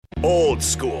Old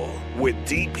School with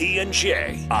DP and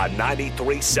J on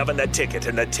 93.7 The Ticket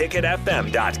and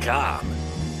theticketfm.com.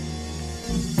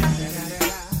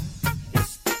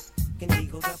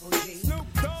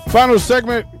 Final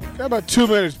segment. Got about 2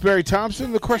 minutes, Barry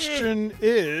Thompson. The question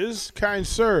is, kind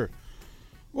sir,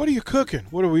 what are you cooking?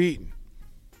 What are we eating?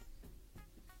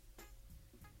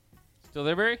 Still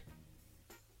there, Barry?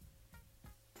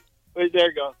 Wait, there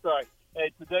you go. Sorry.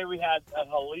 Hey, today we had a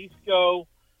Jalisco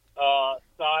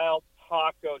style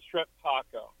taco, shrimp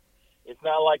taco. It's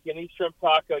not like any shrimp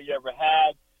taco you ever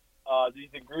had. These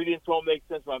ingredients won't make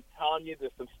sense, but I'm telling you,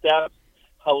 there's some steps.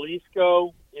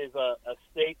 Jalisco is a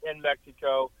state in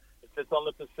Mexico. It sits on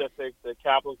the Pacific. The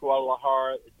capital is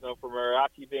Guadalajara. It's known for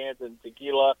mariachi bands and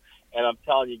tequila, and I'm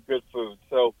telling you, good food.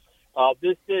 So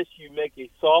this dish, you make a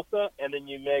salsa, and then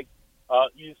you make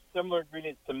use similar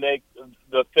ingredients to make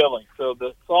the filling. So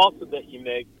the salsa that you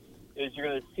make is you're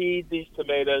going to seed these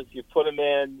tomatoes, you put them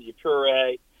in, you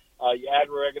puree, you add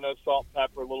oregano, salt,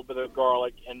 pepper, a little bit of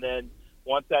garlic, and then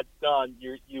once that's done,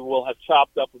 you will have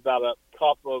chopped up about a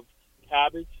cup of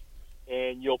cabbage,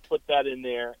 and you'll put that in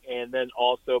there, and then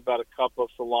also about a cup of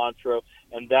cilantro,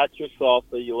 and that's your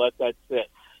salsa. You let that sit.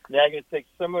 Now you're going to take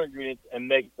similar ingredients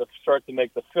and start to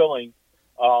make the filling.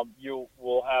 You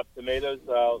will have tomatoes,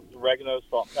 oregano,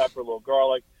 salt, pepper, a little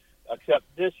garlic. Except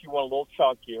this, you want a little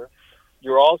chunkier.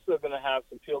 You're also going to have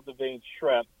some peeled and veined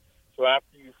shrimp. So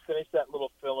after you finish that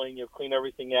little filling, you'll clean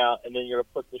everything out, and then you're going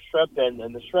to put the shrimp in.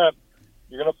 And the shrimp,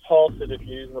 you're going to pulse it if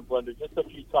you're using a blender just a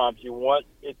few times. You want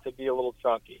it to be a little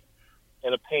chunky.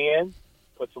 In a pan,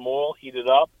 put some oil, heat it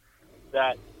up.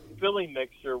 That filling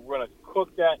mixture, we're going to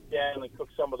cook that down and cook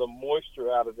some of the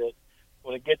moisture out of it.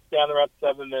 When it gets down to about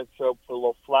 7 minutes, so put a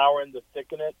little flour in to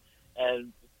thicken it,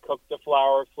 and cook the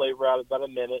flour, flavor out about a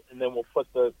minute, and then we'll put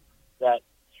that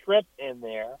shrimp in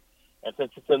there. And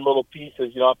since it's in little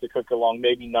pieces, you don't have to cook it long,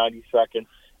 maybe 90 seconds,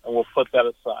 and we'll put that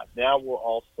aside. Now we're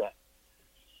all set.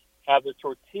 Have the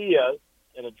tortillas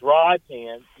in a dry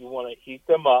pan. You want to heat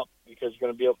them up because we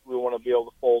want to be able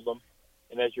to fold them.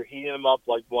 And as you're heating them up,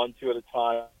 like 1, 2 at a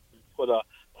time, put a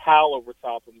towel over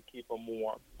top of them to keep them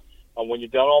warm. When you're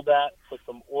done all that, put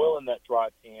some oil in that dry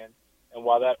pan, and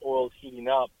while that oil is heating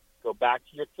up, go back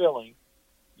to your filling.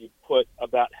 You put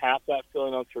about half that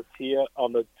filling on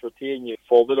the tortilla, and you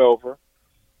fold it over,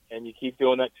 and you keep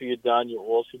doing that till you're done. Your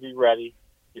oil should be ready.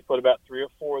 You put about 3 or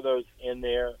 4 of those in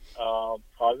there,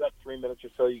 probably about 3 minutes or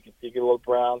so. You can see it get a little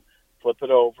brown. Flip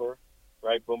it over,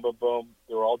 right? Boom, boom, boom.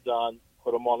 They're all done.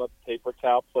 Put them on a paper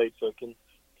towel plate so it can,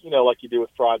 like you do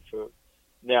with fried food.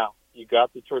 Now, you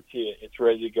got the tortilla. It's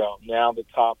ready to go. Now the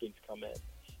toppings come in.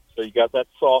 So you got that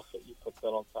salsa. You put that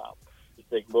on top. You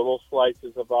take little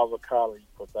slices of avocado. You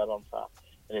put that on top.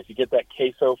 And if you get that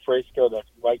queso fresco, that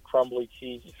white crumbly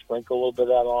cheese, you sprinkle a little bit of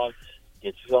that on.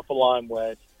 Get yourself a lime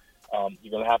wedge.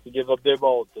 You're going to have to give up their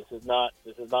bowl. This is not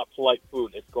polite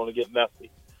food. It's going to get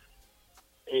messy.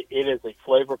 It is a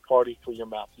flavor party for your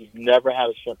mouth. You've never had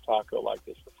a shrimp taco like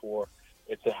this before.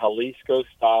 It's a Jalisco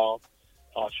style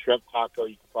shrimp taco.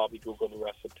 You can probably Google the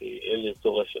recipe. It is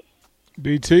delicious.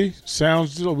 BT,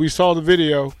 we saw the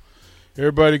video.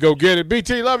 Everybody go get it.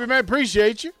 BT, love you, man.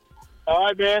 Appreciate you. All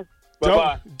right, man.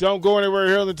 Bye-bye. Don't go anywhere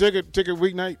here on the ticket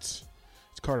weeknights.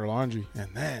 It's Carter Laundrie.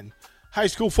 And then high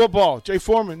school football. Jay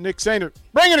Foreman, Nick Sainert,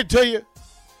 bringing it to you.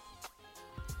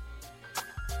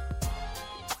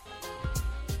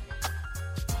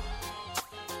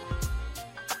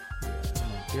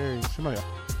 Gary, somebody